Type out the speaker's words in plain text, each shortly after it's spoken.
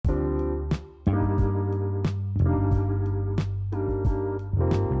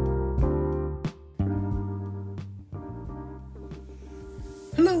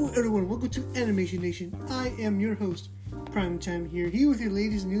welcome to Animation Nation. I am your host, Primetime here with your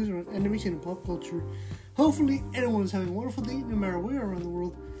latest news around animation and pop culture. Hopefully, everyone is having a wonderful day, no matter where around the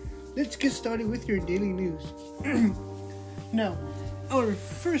world. Let's get started with your daily news. Now, our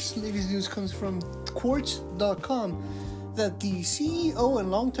first latest news comes from Quartz.com that the CEO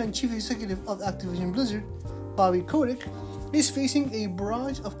and longtime chief executive of Activision Blizzard, Bobby Kotick, is facing a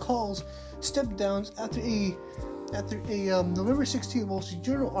barrage of calls, step downs after a November 16th Wall Street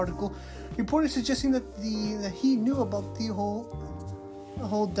Journal article reported suggesting that he knew about the whole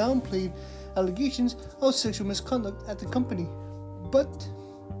downplayed allegations of sexual misconduct at the company. But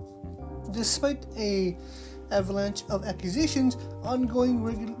despite a avalanche of accusations, ongoing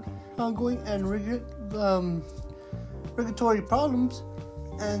regulatory problems,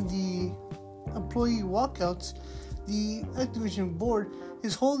 and the employee walkouts, the Activision board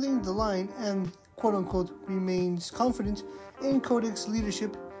is holding the line and quote-unquote remains confident in Kotick's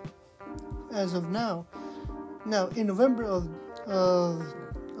leadership as of now. Now, in November of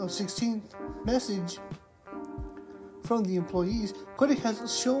 16th message from the employees, Kotick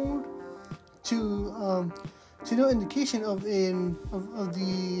has shown to no indication of the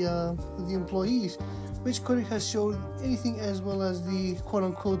employees, which Kotick has showed anything as well as the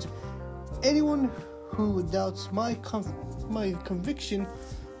quote-unquote anyone who doubts my conviction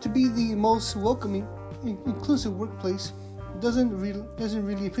to be the most welcoming, inclusive workplace doesn't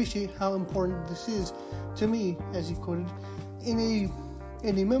really appreciate how important this is to me, as he quoted in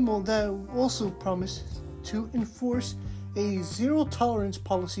a memo that also promised to enforce a zero tolerance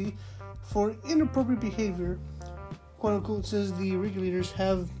policy for inappropriate behavior. Quote unquote says the regulators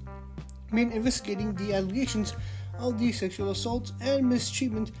have been investigating the allegations of the sexual assault and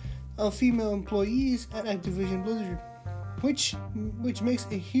mistreatment of female employees at Activision Blizzard, which makes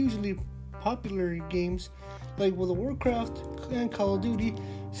a hugely popular games like World of Warcraft and Call of Duty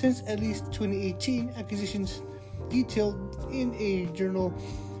since at least 2018. Accusations detailed in a journal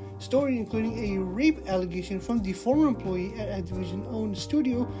story, including a rape allegation from the former employee at Activision-owned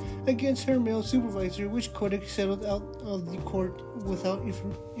studio against her male supervisor, which Kotick settled out of the court without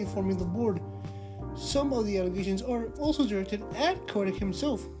informing the board. Some of the allegations are also directed at Kotick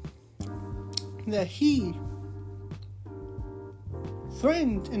himself, that he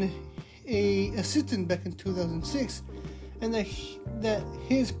threatened an assistant back in 2006, and that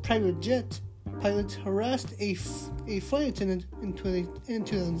his private jet pilot harassed a flight attendant in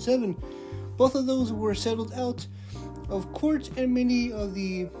 2007. Both of those were settled out of court, and many of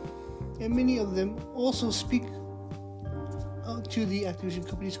them also speak to the Activision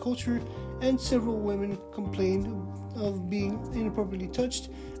company's culture, and several women complained of being inappropriately touched.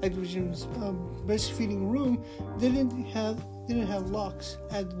 Activision's breastfeeding room didn't have locks.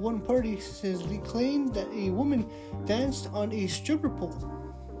 At one party, says Lee claimed that a woman danced on a stripper pole.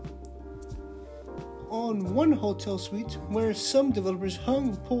 On one hotel suite, where some developers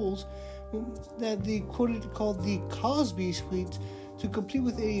hung poles that they called the Cosby Suite, to complete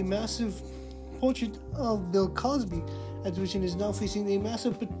with a massive portrait of Bill Cosby. Activision is now facing a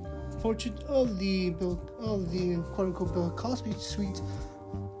massive portrait of the quote-unquote Bill Cosby Suite.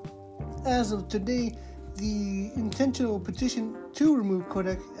 As of today, the intentional petition to remove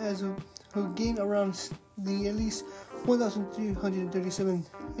Kotick who gained around at least 1,337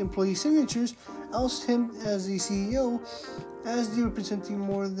 employee signatures, oust him as the CEO, as they representing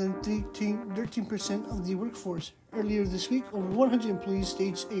more than 13% of the workforce. Earlier this week, over 100 employees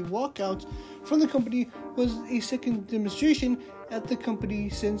staged a walkout from the company. Was a second demonstration at the company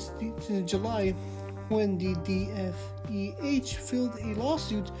since July, when the DFEH filed a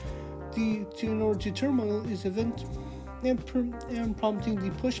lawsuit in order to turmoil its event and prompting the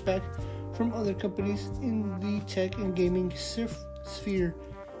pushback from other companies in the tech and gaming sphere.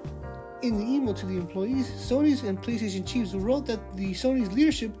 In the email to the employees, Sony's and PlayStation chiefs wrote that the Sony's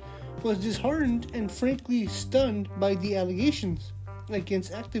leadership was disheartened and frankly stunned by the allegations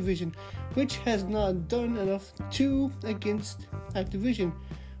against Activision, which has not done enough against Activision,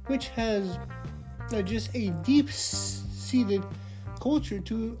 which has just a deep-seated culture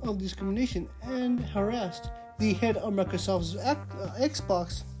of discrimination and harassed. The head of Microsoft's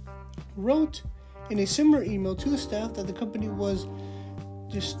Xbox wrote in a similar email to the staff that the company was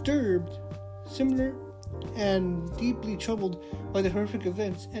disturbed, similar, and deeply troubled by the horrific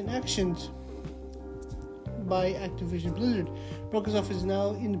events and actions by Activision Blizzard. Microsoft is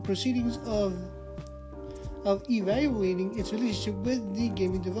now in the proceedings of evaluating its relationship with the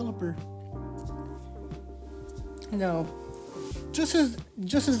gaming developer. Now, just as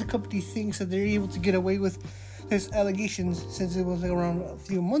the company thinks that they're able to get away with his allegations since it was around a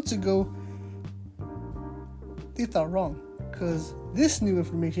few months ago, they thought wrong, because this new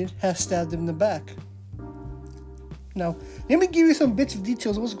information has stabbed him in the back. Now, let me give you some bits of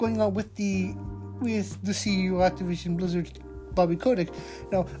details of what's going on with the CEO of Activision Blizzard, Bobby Kotick.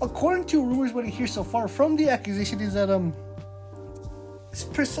 Now, according to rumors, what I hear so far from the accusation is that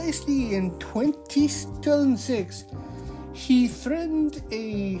precisely in 2006, he threatened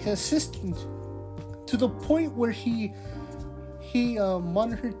a assistant to the point where he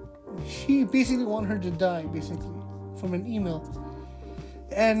basically wanted her to die, basically, from an email.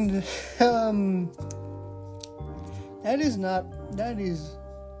 And that is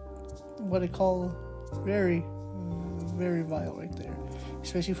what I call very, very vile right there,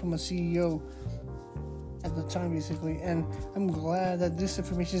 especially from a CEO at the time, basically. And I'm glad that this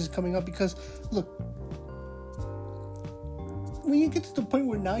information is coming up, because look, when you get to the point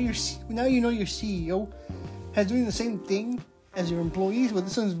where now you know your CEO has doing the same thing as your employees, but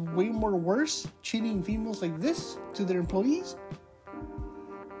this one's way more worse, treating females like this to their employees.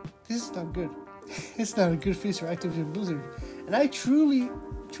 This is not good. It's not a good face for Activision Blizzard, and I truly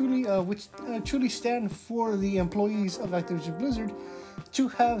stand for the employees of Activision Blizzard to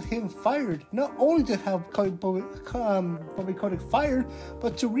have him fired. Not only to have Bobby Kotick fired,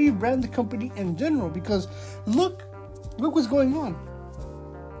 but to rebrand the company in general. Because look what's going on.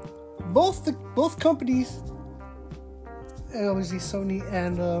 Both companies, obviously Sony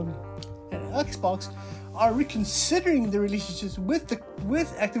and Xbox, are reconsidering their relationships with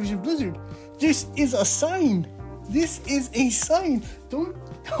Activision Blizzard. This is a sign. This is a sign.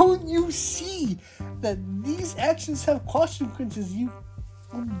 Don't you see that these actions have consequences? You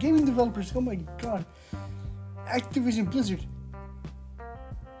gaming developers, oh my god. Activision Blizzard,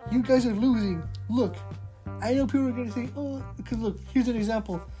 you guys are losing. Look, I know people are going to say, oh, because look, here's an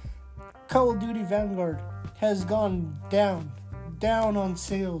example. Call of Duty Vanguard has gone down on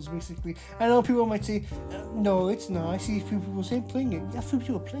sales, basically. I know people might say, no, it's not. I see people saying playing it. Yeah, few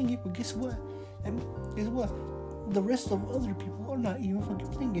people are playing it, but guess what? The rest of other people are not even fucking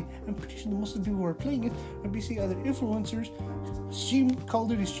playing it. I'm pretty sure most of the people who are playing it are basically either influencers, Call of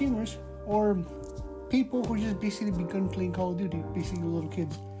Duty streamers, or people who just basically begun playing Call of Duty, basically little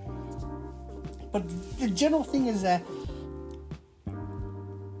kids. But the general thing is that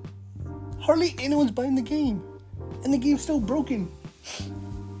hardly anyone's buying the game, and the game's still broken.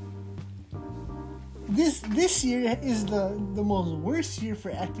 This year is the most worst year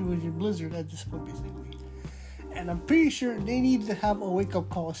for Activision Blizzard at this point, basically. And I'm pretty sure they need to have a wake-up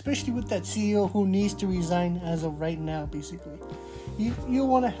call, especially with that CEO who needs to resign as of right now, basically. You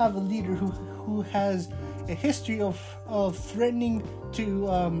want to have a leader who has a history of threatening to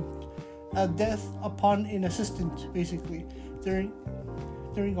a death upon an assistant, basically, during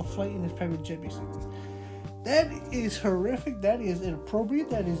a flight in his private jet, basically. That is horrific. That is inappropriate.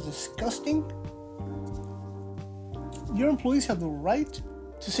 That is disgusting. Your employees have the right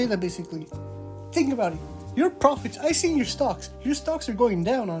to say that, basically. Think about it. Your profits, I see in your stocks. Your stocks are going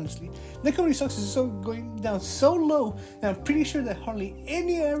down, honestly. The company stocks is going down so low that I'm pretty sure that hardly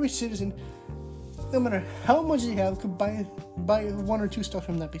any average citizen, no matter how much they have, could buy one or two stocks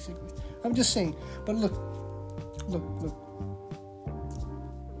from that, basically. I'm just saying. But look.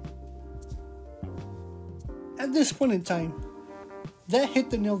 At this point in time, that hit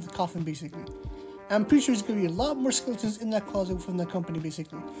the nail of the coffin, basically. I'm pretty sure there's going to be a lot more skeletons in that closet from that company,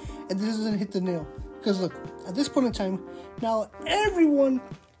 basically. And this doesn't hit the nail. Because look, at this point in time, now everyone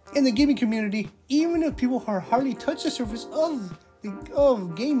in the gaming community, even if people who hardly touch the surface of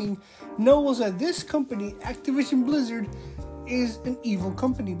gaming, knows that this company, Activision Blizzard, is an evil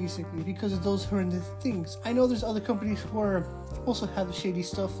company, basically, because of those horrendous things. I know there's other companies who also have the shady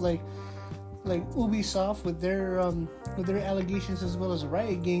stuff, like Ubisoft with their allegations, as well as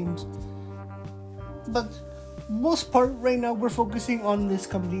Riot Games. But most part right now we're focusing on this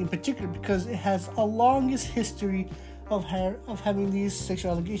company in particular because it has a longest history of having these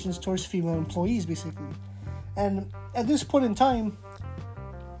sexual allegations towards female employees, basically. And at this point in time,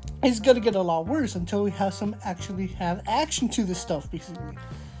 it's gonna get a lot worse until we have action to this stuff, basically.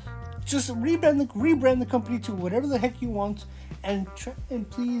 Just rebrand the company to whatever the heck you want, and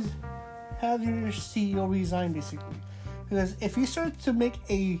please have your CEO resign, basically. Because if you start to make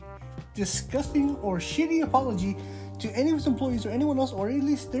a disgusting or shitty apology to any of his employees or anyone else, or at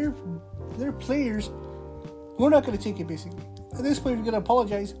least their players, we're not going to take it, basically. At this point, if you're going to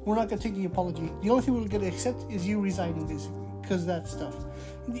apologize, we're not going to take the apology. The only thing we're going to accept is you resigning, basically, because of that stuff.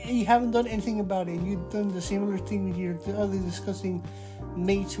 You haven't done anything about it. You've done the similar thing with your other disgusting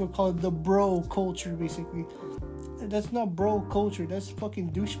mates who are called the bro culture, basically. That's not bro culture, that's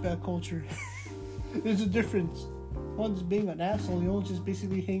fucking douchebag culture. There's a difference. One's being an asshole, the other's just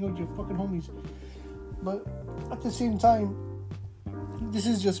basically hanging out with your fucking homies. But at the same time, this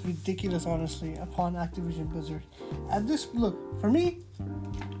is just ridiculous, honestly, upon Activision Blizzard. At this, look, for me,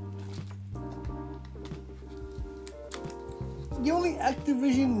 the only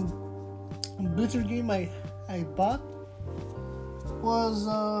Activision Blizzard game I bought was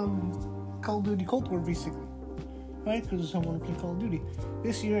Call of Duty Cold War, basically. Right? Because I want to play Call of Duty.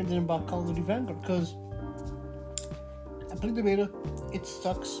 This year I didn't buy Call of Duty Vanguard because I played the beta. It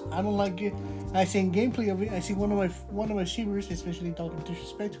sucks. I don't like it. I seen gameplay of it. I see one of my streamers, especially Dr.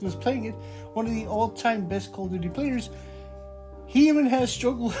 Disrespect, who was playing it, one of the all-time best Call of Duty players. He even has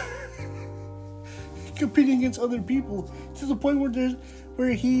struggled competing against other people to the point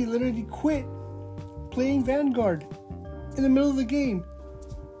where he literally quit playing Vanguard in the middle of the game.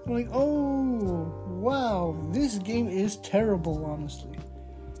 I'm like, oh wow, this game is terrible, honestly.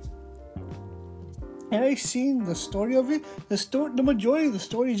 And I seen the story of it. The majority of the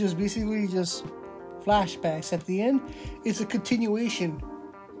story is just basically just flashbacks. At the end, it's a continuation.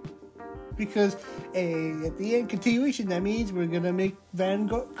 Because at the end, continuation, that means we're gonna make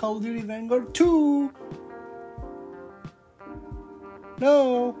Call of Duty Vanguard 2.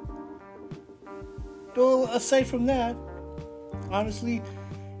 No. Well, aside from that, honestly,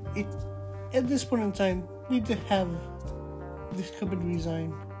 at this point in time, we need to have this company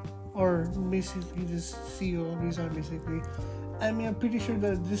resign. Or basically this CEO resign, basically. I mean, I'm pretty sure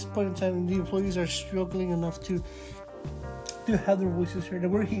that at this point in time, the employees are struggling enough to have their voices heard.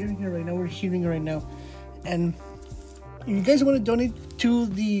 And we're hearing it right now. And if you guys want to donate to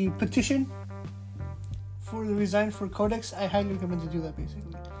the petition for the resign for Codex, I highly recommend to do that,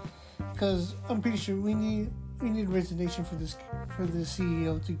 basically. Because I'm pretty sure we need resignation for the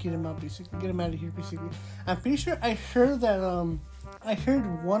CEO to get him out, basically. Get him out of here, basically. I'm pretty sure I heard that I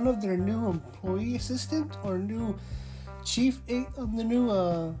heard one of their new employee assistant or new chief of the new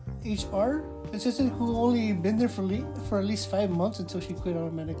HR assistant who only been there for at least 5 months until she quit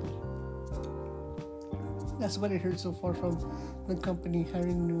automatically. That's what I heard so far from the company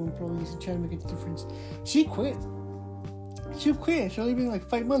hiring new employees and trying to make a difference. She quit. She only been like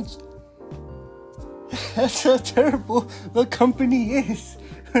 5 months. That's how terrible the company is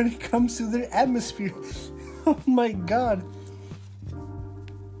when it comes to their atmosphere. Oh my god.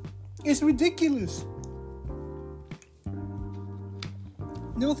 It's ridiculous.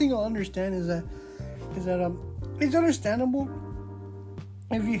 The only thing I'll understand is that it's understandable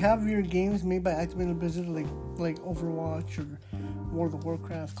if you have your games made by Activision Blizzard like Overwatch or World of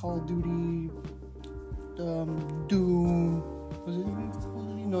Warcraft, Call of Duty, Doom. Was it?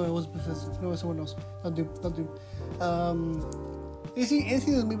 No, it was Bethesda. No, it was someone else. Not Doom.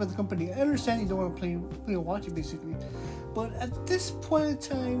 Anything that's made by the company. I understand you don't want to play or watch it, basically. But at this point in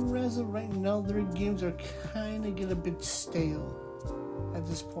time, as of right now, their games are kind of getting a bit stale at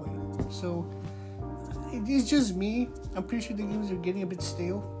this point. So, it's just me. I'm pretty sure the games are getting a bit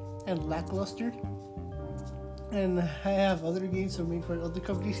stale and lackluster. And I have other games that are made for other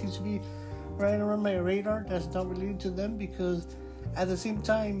companies seems to be right around my radar that's not related to them, because at the same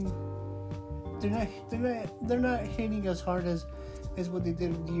time, they're not hitting as hard as what they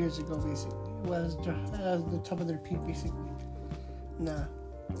did years ago, basically. Was the top of their peak, basically. Nah,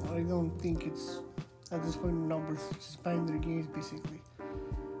 I don't think it's at this point numbers just buying their games, basically.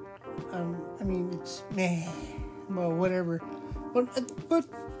 I mean, it's meh, well, whatever. But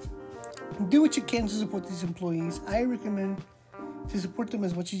do what you can to support these employees. I recommend to support them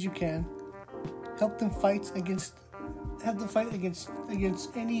as much as you can. Help them fight against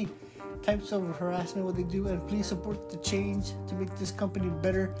any types of harassment what they do, and please support the change to make this company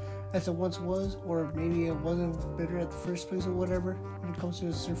better as it once was, or maybe it wasn't better at the first place or whatever when it comes to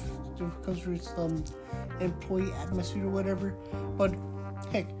its employee atmosphere or whatever. But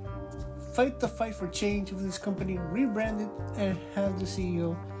heck, fight the fight for change for this company, rebrand it, and have the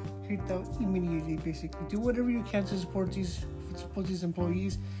CEO create that immediately, basically. Do whatever you can to support these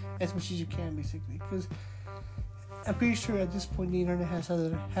employees as much as you can, basically, because I'm pretty sure at this point the internet has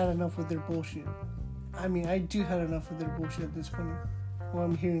had enough of their bullshit. I mean, I do have enough of their bullshit at this point. When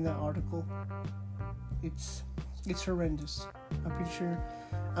I'm hearing that article, it's horrendous.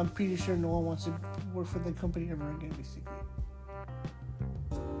 I'm pretty sure no one wants to work for that company ever again, basically.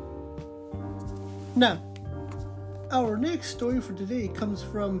 Now, our next story for today comes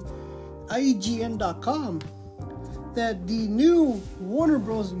from IGN.com. That the new Warner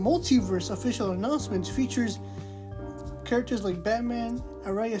Bros. Multiverse official announcement features characters like Batman,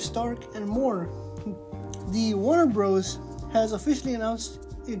 Arya Stark, and more. The Warner Bros. Has officially announced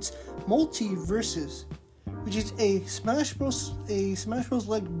its multiversus, which is a Smash Bros.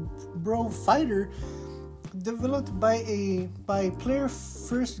 Like bro fighter developed by Player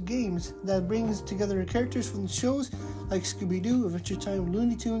First Games that brings together characters from shows like Scooby-Doo, Adventure Time,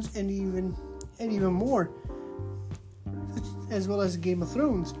 Looney Tunes, and even more, as well as Game of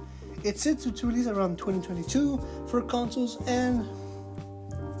Thrones. It's set to release around 2022 for consoles and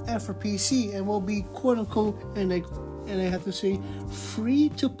for PC, and will be quote unquote, and I have to say, free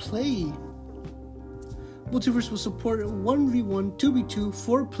to play. Multiverse will support 1v1, 2v2,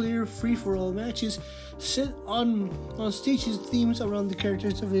 4-player free-for-all matches set on stages themes around the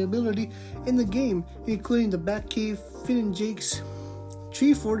characters' availability in the game, including the Batcave, Finn and Jake's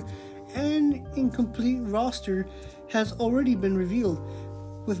Treefort, and incomplete roster has already been revealed,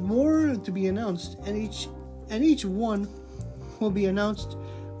 with more to be announced, and each one will be announced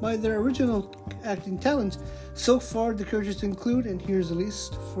by their original acting talents. So far, the characters include, and here's a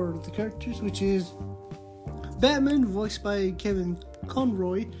list for the characters, which is Batman, voiced by Kevin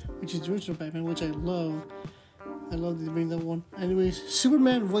Conroy, which is the original Batman, which I love. I love that they bring that one. Anyways,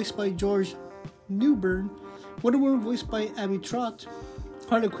 Superman, voiced by George Newbern. Wonder Woman, voiced by Abby Trott.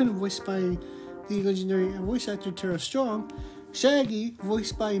 Harley Quinn, voiced by the legendary voice actor Tara Strong. Shaggy,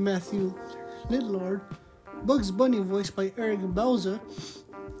 voiced by Matthew Lillard. Bugs Bunny, voiced by Eric Bauza.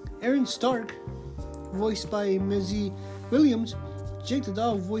 Aaron Stark, voiced by Maisie Williams. Jake the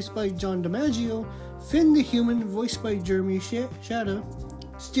Dog, voiced by John DiMaggio. Finn the Human, voiced by Jeremy Shada.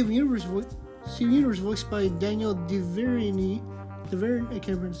 Steven Universe, voiced by Daniel DeVerne, I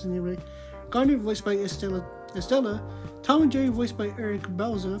can't pronounce his name right. Garnet, voiced by Estella. Tom and Jerry, voiced by Eric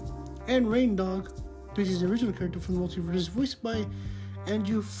Bauza. And Rain Dog, which is the original character from the Multiverse, voiced by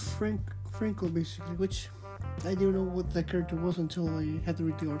Andrew Frankel, basically, which I didn't know what that character was until I had to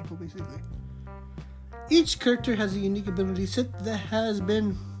read the article, basically. Each character has a unique ability set that has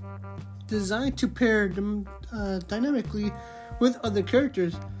been designed to pair them dynamically with other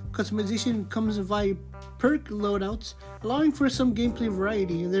characters. Customization comes via perk loadouts, allowing for some gameplay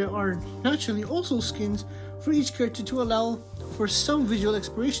variety. There are naturally also skins for each character to allow for some visual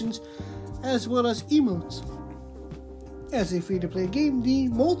explorations, as well as emotes. As a free-to-play game, the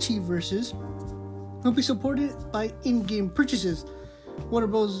multiverses will be supported by in-game purchases. Warner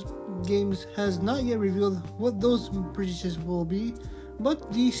Bros. Games has not yet revealed what those purchases will be,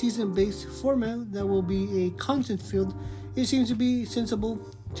 but the season-based format that will be a content field, it seems to be sensible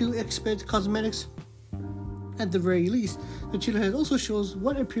to expect cosmetics at the very least. The trailer has also shows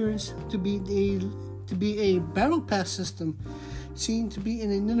what appears to be a battle pass system, seen to be an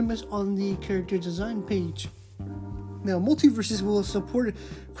anonymous on the character design page. Now, Multiverses will support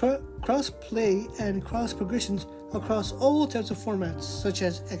cross-play and cross-progressions across all types of formats, such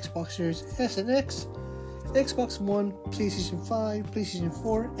as Xbox Series S and X, Xbox One, PlayStation 5, PlayStation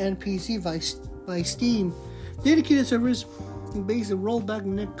 4, and PC by Steam. Dedicated servers based on rollback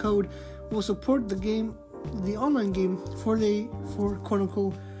netcode will support the online game for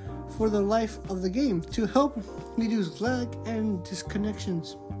quote-unquote for the life of the game to help reduce lag and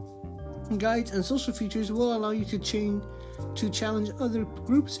disconnections. Guides and social features will allow you to challenge other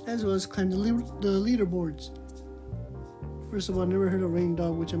groups as well as climb the leaderboards. First of all, I never heard of Rain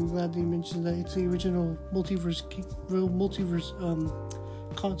Dog, which I'm glad they mentioned that it's the original multiverse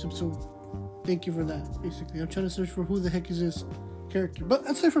concept, so thank you for that, basically. I'm trying to search for who the heck is this character. But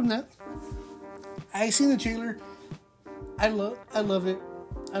aside from that, I seen the trailer. I love it.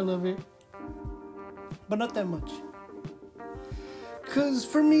 But not that much. Because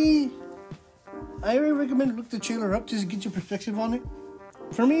for me, I recommend look the trailer up just to get your perspective on it.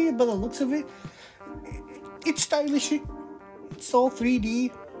 For me, by the looks of it, it's stylish. It's all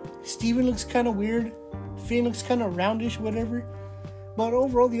 3D. Steven looks kind of weird. Finn looks kind of roundish, whatever. But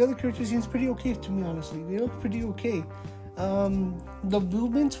overall, the other character seems pretty okay to me, honestly. They look pretty okay. The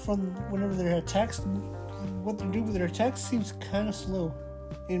movement from whenever they're attacked, what they do with their attacks seems kind of slow,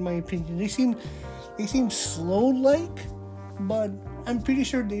 in my opinion. They seem slow-like, but I'm pretty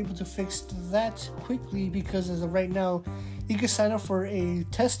sure they're able to fix that quickly, because as of right now, you can sign up for a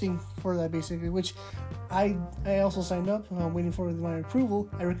testing for that, basically, which I also signed up. I'm waiting for my approval.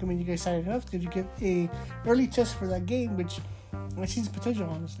 I recommend you guys sign up because you get a early test for that game, which I see its potential,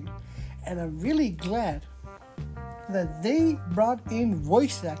 honestly. And I'm really glad that they brought in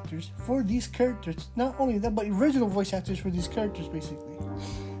voice actors for these characters. Not only that, but original voice actors for these characters, basically,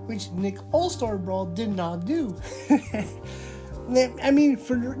 which Nick All-Star Brawl did not do. I mean,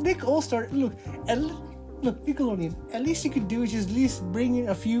 for Nick All-Star, look, Nickelodeon, at least you could do is just at least bring in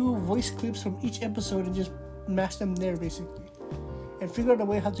a few voice clips from each episode and just mash them there, basically, and figure out a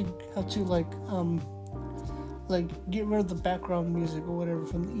way how to get rid of the background music or whatever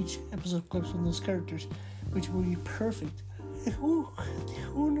from each episode clips from those characters, which would be perfect. Who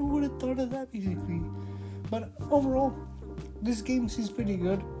would have thought of that, basically? But overall, this game seems pretty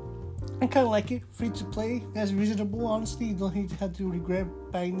good. I kind of like it. Free to play. That's reasonable, honestly. You don't have to regret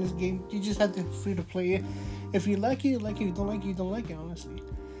buying this game. You just have to free to play it. If you like it, you like it. If you don't like it, you don't like it, honestly.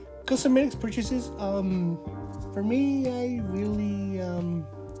 Cosmetics purchases. For me, I'm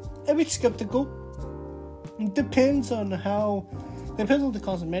a bit skeptical. It depends on the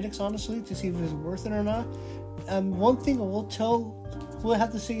cosmetics, honestly, to see if it's worth it or not. One thing we'll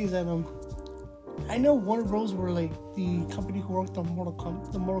have to say is that I know Warner Bros. Were like the company who worked on the Mortal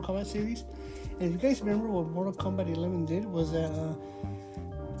Kombat series, and if you guys remember what Mortal Kombat 11 did was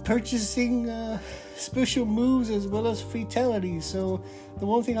purchasing special moves as well as fatalities. So the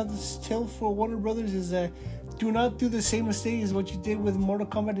one thing I have to tell for Warner Brothers is that do not do the same mistake as what you did with Mortal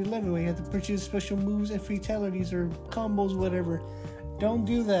Kombat 11, where you had to purchase special moves and fatalities or combos, whatever. Don't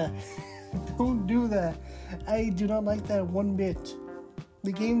do that. Don't do that. I do not like that one bit.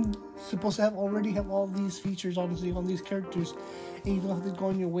 The game is supposed to already have all these features, honestly, on these characters, and you don't have to go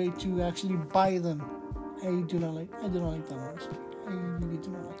on your way to actually buy them. I do not like that, honestly. I really do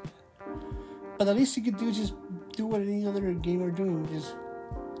not like that. But at least you could do is just do what any other game are doing. Just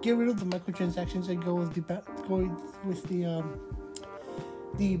get rid of the microtransactions and go with the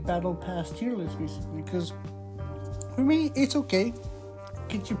battle pass tier list, basically. Because for me, it's okay.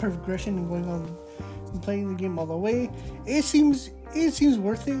 Get your progression and going on and playing the game all the way. It seems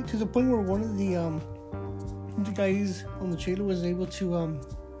worth it, to the point where one of the guys on the trailer was able to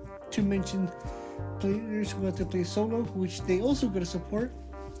mention players who have to play solo, which they also got to support.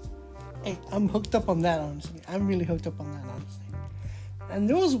 Hey, I'm hooked up on that, honestly. I'm really hooked up on that, honestly. And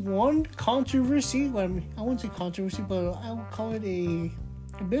there was one controversy. Well, I won't say controversy, but I would call it a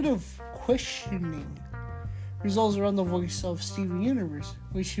bit of questioning. Resolves around the voice of Steven Universe,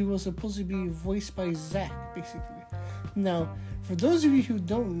 which he was supposed to be voiced by Zack, basically. Now, for those of you who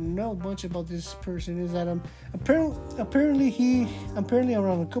don't know much about this person, is that apparently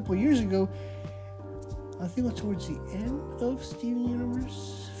around a couple of years ago, I think it was towards the end of Steven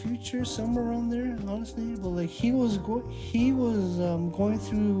Universe future, somewhere around there, honestly. But like he was going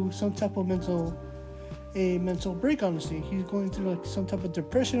through some type of mental break, honestly. He's going through like some type of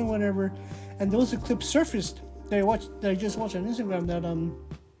depression or whatever, and those clips surfaced that I just watched on Instagram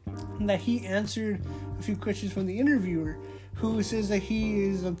that he answered a few questions from the interviewer, who says that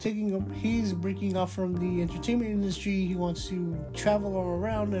he's breaking off from the entertainment industry. He wants to travel all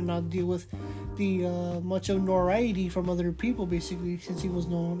around and not deal with the much of notoriety from other people, basically, since he was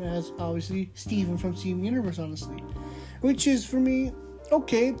known as, obviously, Steven from Steven Universe, honestly. Which is, for me,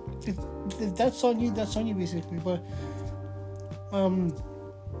 okay. If that's on you, basically. But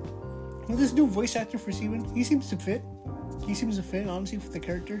with this new voice actor for Steven, he seems to fit, honestly, for the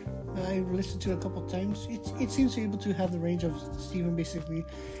character. I listened to it a couple times. It seems to be able to have the range of Steven, basically.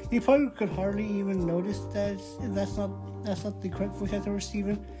 You probably could hardly even notice that that's not the correct voice actor for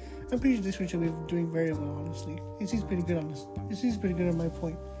Steven. I'm pretty sure this one should be doing very well, honestly. It seems pretty good, honestly. It seems pretty good on my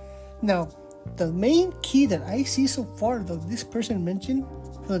point. Now, the main key that I see so far that this person mentioned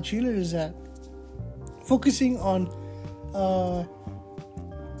for the trailer is that focusing on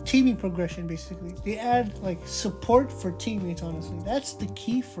teaming progression, basically. They add like support for teammates, honestly. That's the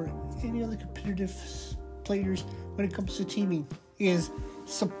key for any other competitive players when it comes to teaming, is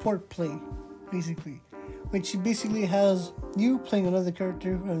support play, basically. Which basically has you playing another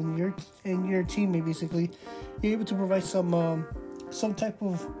character and your teammate, basically. You're able to provide some type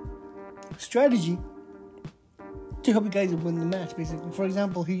of strategy to help you guys win the match, basically. For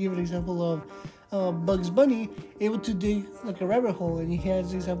example, he gave an example of Bugs Bunny able to dig like a rabbit hole, and he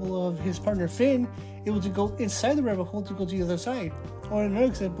has an example of his partner Finn able to go inside the rabbit hole to go to the other side. Or another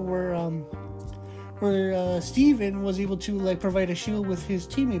example where Steven was able to like provide a shield with his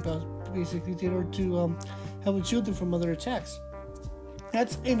teammate, basically, in order to help shield them from other attacks.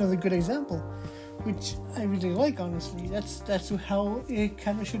 That's another good example, which I really like, honestly. That's how it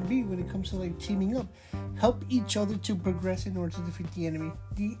kind of should be when it comes to like teaming up. Help each other to progress in order to defeat the enemy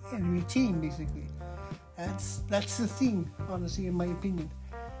team, basically. That's the thing, honestly, in my opinion.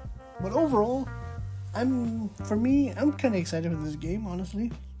 But overall, I'm kind of excited for this game,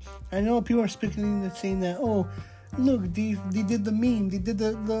 honestly. I know people are speculating that, saying that, oh, look, they did the meme, they did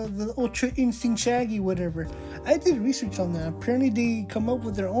the Ultra Instinct Shaggy, whatever. I did research on that. Apparently, they come up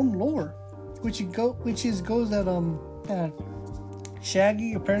with their own lore, goes that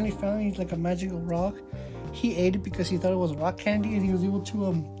Shaggy apparently found like a magical rock. He ate it because he thought it was rock candy, and he was able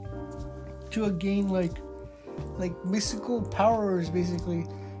to gain like mystical powers, basically,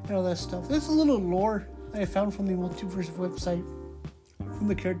 and all that stuff. There's a little lore I found from the multiversus website, from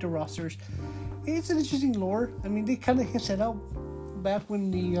the character rosters. It's an interesting lore. I mean, they kind of hinted out back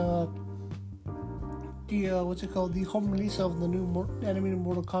when the the home release of the new animated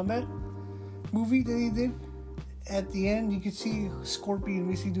Mortal Kombat movie that they did. At the end, you could see Scorpion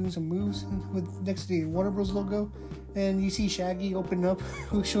basically doing some moves with next to the Warner Bros. Logo, and you see Shaggy open up,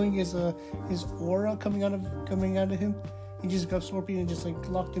 showing his aura coming out of him. He just grabbed Scorpion and just like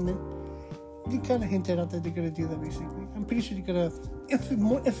locked him in. They kind of hinted out that they're gonna do that basically. I'm pretty sure they're gonna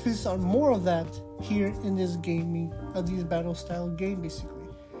if it's on more of that here in this gaming these battle style game basically,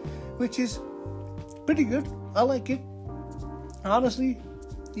 which is pretty good. I like it. Honestly,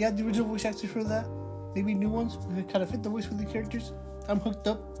 you had the original voice actors for that. Maybe new ones that kind of fit the voice for the characters. I'm hooked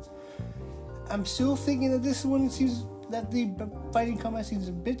up. I'm still thinking that this one seems that the fighting combat seems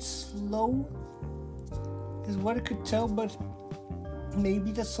a bit slow, is what I could tell. But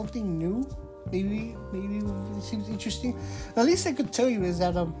maybe that's something new. Maybe it seems interesting. At least I could tell you is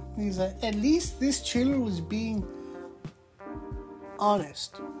that at least this trailer was being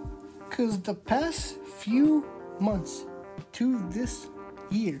honest, because the past few months to this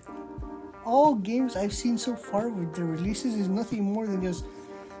year, all games I've seen so far with the releases is nothing more than just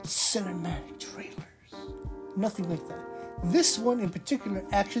cinematic trailers. Nothing like that. This one in particular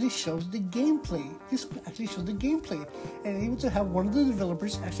actually shows the gameplay. And able to have one of the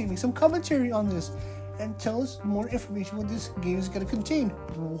developers actually make some commentary on this and tell us more information what this game is going to contain.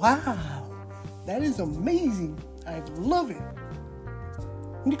 Wow. That is amazing. I love it.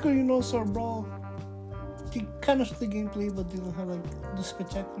 All-Star Brawl, they kind of show the gameplay, but they don't have like the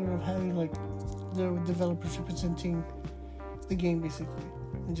spectacular of having like the developers representing the game basically,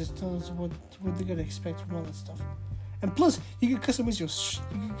 and just tell us what they're gonna expect from all that stuff. And plus, you can customize you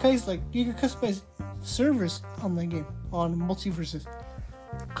can customize servers on the game on multiversus.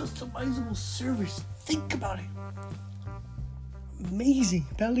 Customizable servers. Think about it. Amazing.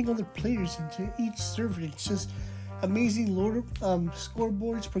 Battling other players into each server. It's just amazing lore,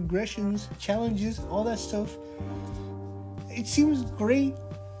 scoreboards, progressions, challenges, all that stuff. It seems great.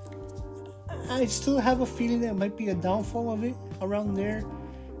 I still have a feeling that it might be a downfall of it around there.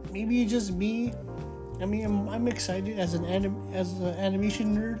 Maybe it's just me. I mean, I'm excited as an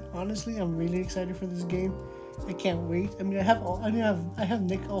animation nerd. Honestly, I'm really excited for this game. I can't wait. I mean, I have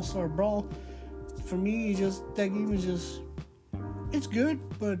Nick All-Star Brawl. For me, that game is just, it's good,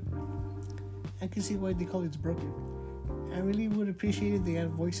 but I can see why they call it broken. I really would appreciate it. They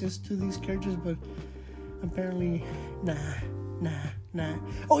add voices to these characters, but apparently, nah.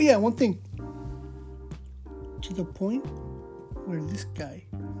 Oh yeah, one thing. To the point where this guy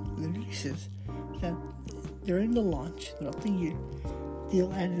literally says that during the launch throughout the year,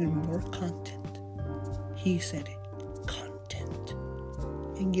 they'll add in more content. He said it. Content.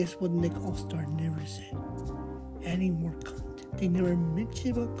 And guess what Nick All-Star never said? Adding more content. They never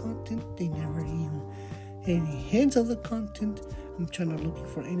mentioned about content. They never even any hints of the content. I'm trying to look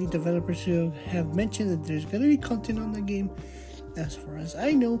for any developers who have mentioned that there's going to be content on the game. As far as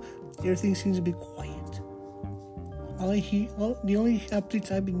I know, everything seems to be quiet. The only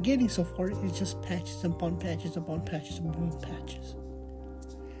updates I've been getting so far is just patches upon patches upon patches upon patches.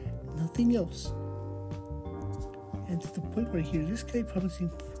 Nothing else. And to the point where I hear this guy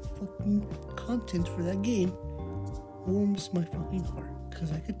promising fucking content for that game warms my fucking heart.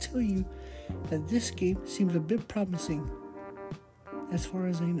 Because I could tell you that this game seems a bit promising as far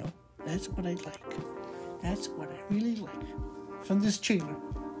as I know. That's what I like. That's what I really like from this trailer.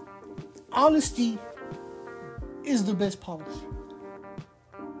 Honesty is the best policy.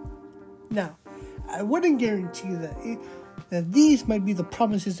 Now, I wouldn't guarantee that these might be the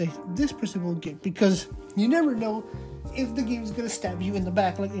promises that this person will get, because you never know if the game is going to stab you in the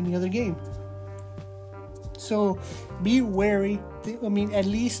back like any other game. So be wary. I mean, at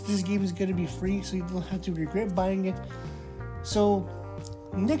least this game is going to be free, so you don't have to regret buying it. So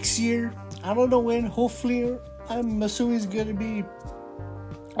next year, I don't know when, hopefully, I'm assuming it's going to be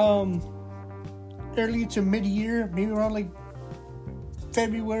early to mid-year, maybe around like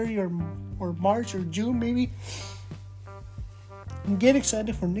February or March or June maybe. Get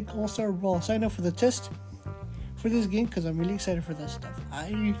excited for Nick All-Star Brawl. Sign up for the test for this game because I'm really excited for that stuff.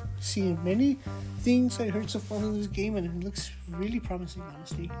 I see many things I heard so far in this game, and it looks really promising.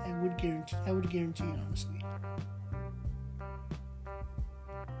 Honestly, I would guarantee it. Honestly.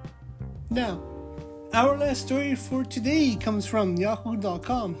 Now, our last story for today comes from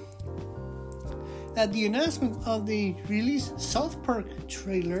Yahoo.com. That the announcement of the released South Park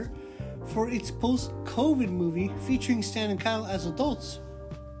trailer for its post-COVID movie featuring Stan and Kyle as adults.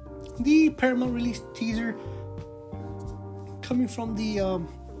 The Paramount released teaser coming from the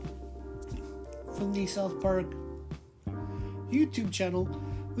South Park YouTube channel,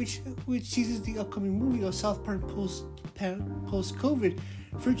 which teases the upcoming movie of South Park post-COVID,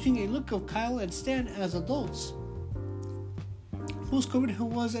 featuring a look of Kyle and Stan as adults. Post-COVID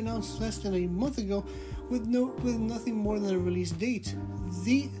was announced less than a month ago with nothing more than a release date.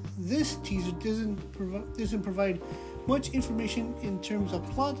 This teaser doesn't provide much information in terms of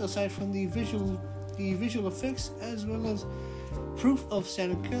plot aside from the visual effects, as well as proof of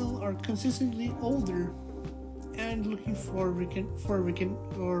Stan and Kyle are consistently older and looking for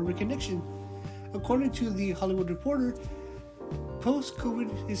reconnection. According to the Hollywood Reporter,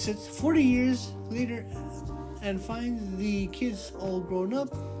 post-COVID is set 40 years later and finds the kids all grown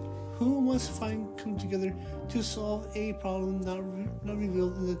up who must come together to solve a problem not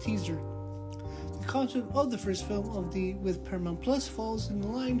revealed in the teaser. The concept of the first film with Paramount Plus falls in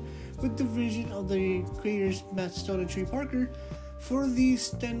line with the vision of the creators Matt Stone and Trey Parker for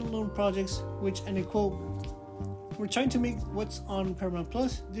these standalone projects, which, and I quote, "We're trying to make what's on Paramount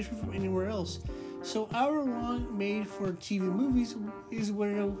Plus different from anywhere else. So our long made-for-TV movies is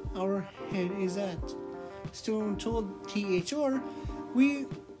where our head is at." Stone told THR, "We'll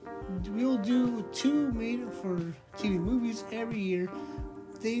do 2 made-for-TV movies every year.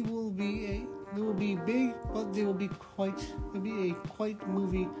 They will be big, but they will be a quite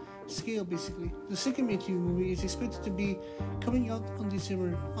movie scale basically. The second made TV movie is expected to be coming out on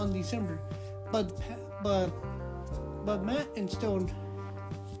December. But Matt and Stone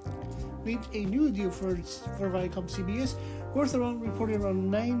made a new deal for Viacom CBS worth reported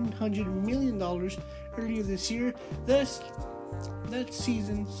around $900 million earlier this year. That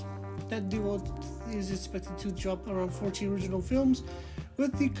deal is expected to drop around 14 original films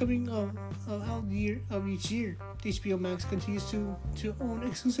with the coming out of each year. HBO Max continues to own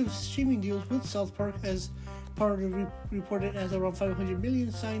exclusive streaming deals with South Park, as part of reported as around $500 million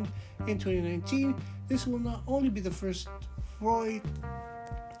signed in 2019. This will not only be the first foray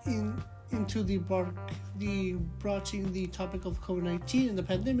into broaching the topic of COVID-19 and the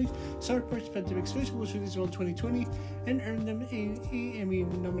pandemic. South Park's pandemic special was released around 2020 and earned them an Emmy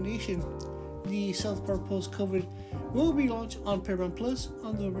nomination. The South Park post-COVID will be launched on Paramount Plus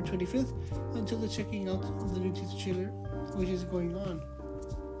on November 25th until the checking out of the new teaser trailer, which is going on.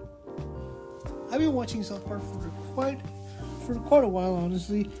 I've been watching South Park for quite a while,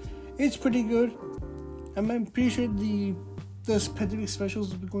 honestly. It's pretty good. I'm pretty sure this pandemic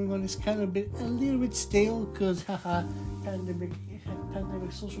specials have been going on is kind of a little bit stale because pandemic,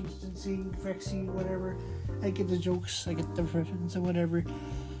 social distancing, vaccine, whatever. I get the jokes, I get the references and whatever.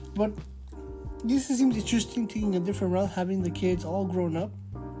 But this seems interesting, taking a different route, having the kids all grown up.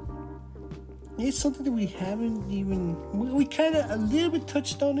 It's something that we kind of a little bit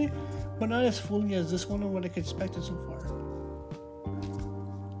touched on it, but not as fully as this one and what I expected so far.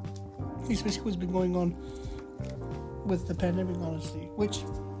 Especially what's been going on with the pandemic, honestly, which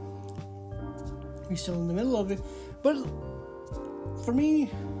we're still in the middle of it. But for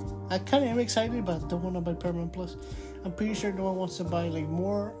me, I kind of am excited, but don't want to buy Paramount Plus. I'm pretty sure no one wants to buy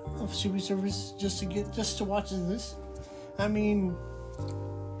more of streaming service just to watch this. I mean,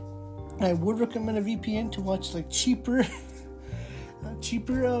 I would recommend a VPN to watch cheaper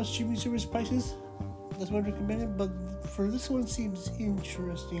streaming service prices. That's what I recommend it. But for this one, seems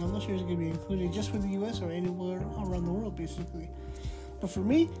interesting. I'm not sure it's going to be included just for the US or anywhere around the world, basically. But for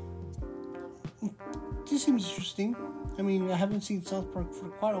me, this seems interesting. I mean, I haven't seen South Park for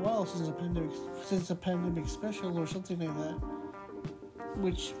quite a while since a pandemic special or something like that,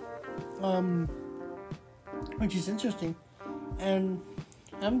 which is interesting, and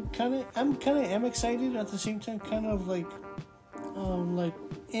I'm kind of excited at the same time,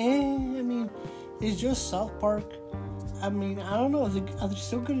 I mean, it's just South Park. I mean, I don't know if they're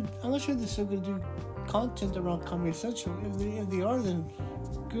still good. I'm not sure they're still going to do content around Comedy Central. If they are, then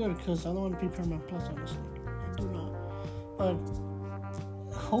good, because I don't want to pay Paramount Plus, honestly. I do not. But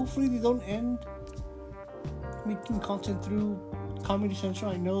hopefully they don't end making content through Comedy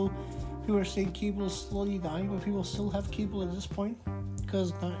Central. I know people are saying cable is slowly dying, but people still have cable at this point,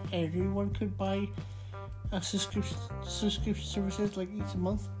 because not everyone could buy a subscription services each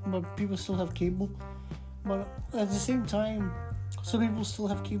month, but people still have cable. But at the same time, some people still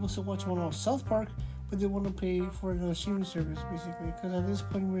have cable to watch South Park, but they want to pay for another streaming service, basically. Because at this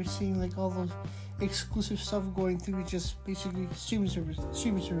point, we're seeing all those exclusive stuff going through just basically streaming service.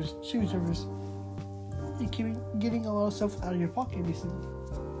 You're getting a lot of stuff out of your pocket, basically.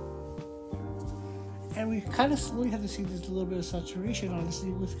 And we kind of slowly have to see this little bit of saturation,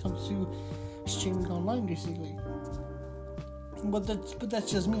 honestly, when it comes to streaming online, basically. But that's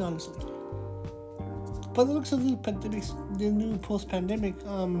just me, honestly. But it looks like the new post-pandemic,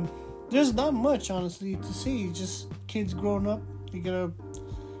 there's not much, honestly, to say. Just kids growing up.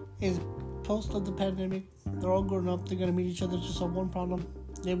 It's post of the pandemic. They're all grown up. They're gonna meet each other to solve one problem.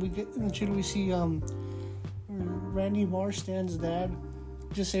 Then we see Randy Marstand's dad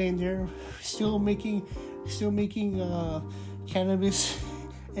just sitting there, still making cannabis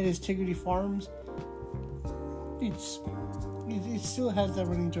at his Integrity Farms. It still has that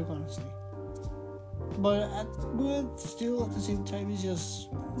running joke, honestly. But still at the same time, it's just,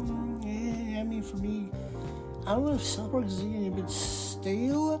 I mean, for me, I don't know if South Park is getting a bit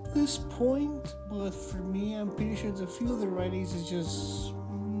stale at this point, but for me, I'm pretty sure the few of the writings is just,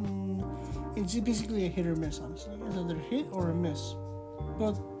 it's basically a hit or miss, honestly. It's either a hit or a miss.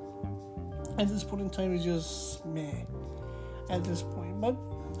 But at this point in time, it's just meh at this point. But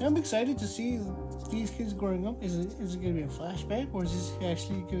I'm excited to see these kids growing up. Is it going to be a flashback, or is this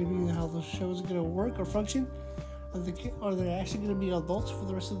actually going to be how the show is going to work or function? Are they actually going to be adults for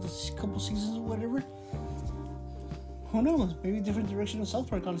the rest of the couple seasons or whatever? Who knows? Maybe a different direction of South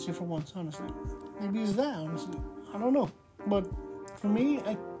Park, honestly, for once, honestly. Maybe it's that, honestly. I don't know. But for me,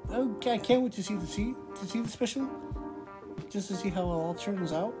 I can't wait to see the special, just to see how it all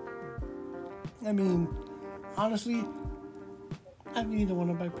turns out. I mean, honestly, I really don't want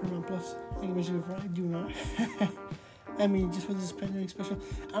to buy Paramount Plus. Like I mentioned before, I do not. I mean, just for this pandemic special,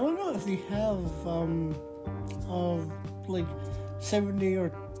 I don't know if they have like 7-day or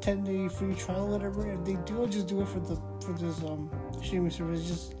 10-day free trial, whatever. If they do, I'll just do it for this streaming service,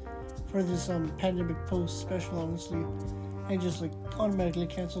 just for this pandemic post special, honestly, and just like automatically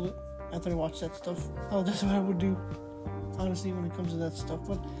cancel it after I watch that stuff. Oh, that's what I would do, honestly, when it comes to that stuff.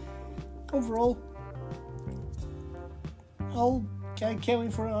 But overall, I can't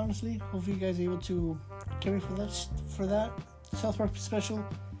wait for it, honestly. Hopefully you guys are able to get ready for that South Park special,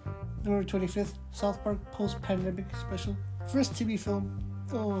 November 25th, South Park post-pandemic special, first TV film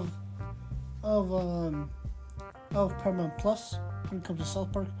of Paramount Plus when it comes to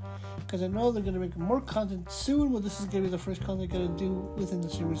South Park, because I know they're going to make more content soon, but this is going to be the first content they're going to do within the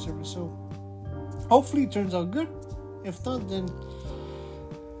streaming service. So hopefully it turns out good. If not, then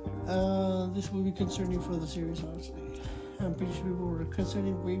this will be concerning for the series, honestly. I'm pretty sure people were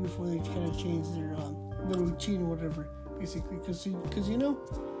concerning way before they kind of changed their routine or whatever, basically, because you know,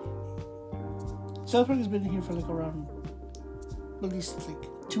 South Park has been here for like around at least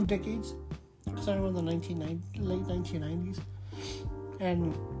like 2 decades, starting around the late 1990s,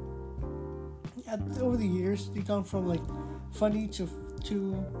 and over the years they've gone from like funny to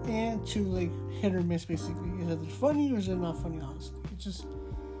like hit or miss, basically. Is it funny or is it not funny? Honestly, it's just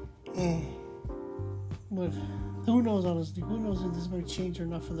but who knows, honestly? Who knows if this might change or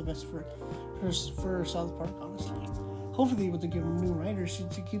not for the best for South Park, honestly. Hopefully they're able to give them new writers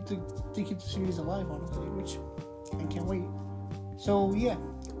to keep the series alive, honestly, which I can't wait. So yeah,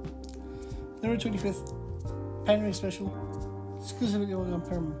 November 25th, pandemic special, exclusively only on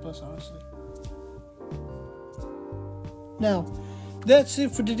Paramount Plus, honestly. Now, that's it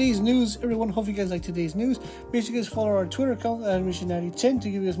for today's news, everyone. Hope you guys like today's news. Make sure you guys follow our Twitter account at Mission9010 to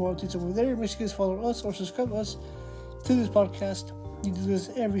give you guys more updates over there. Make sure you guys follow us or subscribe to us to this podcast. We do this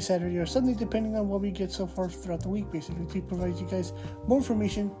every Saturday or Sunday, depending on what we get so far throughout the week, basically, to provide you guys more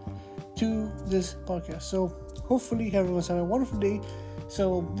information to this podcast. So hopefully everyone's having a wonderful day.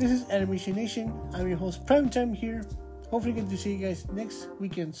 So this is Animation Nation. I'm your host, Primetime, here. Hopefully get to see you guys next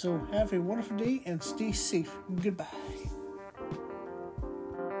weekend. So have a wonderful day and stay safe. Goodbye.